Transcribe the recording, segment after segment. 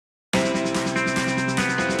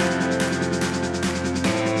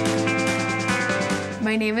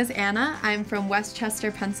My name is Anna. I'm from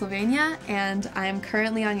Westchester, Pennsylvania, and I'm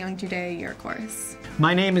currently on Young Judea Year Course.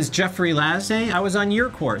 My name is Jeffrey Lazday. I was on Year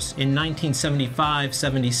Course in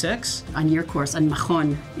 1975-76. On Year Course, on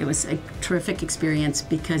Machon, it was a terrific experience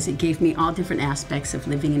because it gave me all different aspects of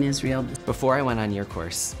living in Israel. Before I went on Year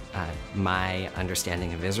Course, my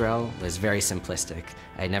understanding of Israel was very simplistic.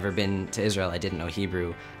 I had never been to Israel, I didn't know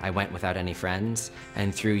Hebrew, I went without any friends,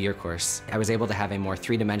 and through Year Course, I was able to have a more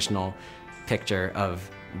three-dimensional picture of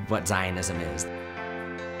what Zionism is.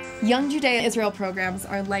 Young Judea Israel programs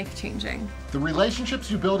are life-changing. The relationships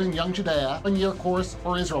you build in Young Judea, in Year Course,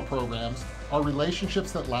 or Israel programs are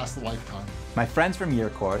relationships that last a lifetime. My friends from Year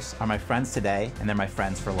Course are my friends today, and they're my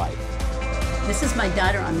friends for life. This is my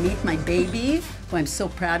daughter Amit, my baby, who I'm so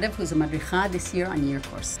proud of, who's a madricha this year on Year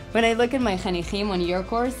Course. When I look at my chanichim on Year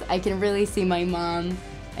Course, I can really see my mom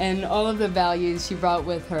and all of the values she brought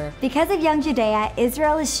with her. Because of Young Judea,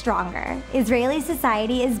 Israel is stronger, Israeli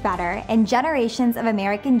society is better, and generations of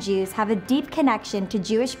American Jews have a deep connection to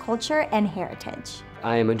Jewish culture and heritage.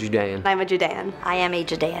 I am a Judean. I'm a Judean. I am a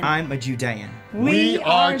Judean. I'm a Judean. We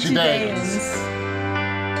are Judeans.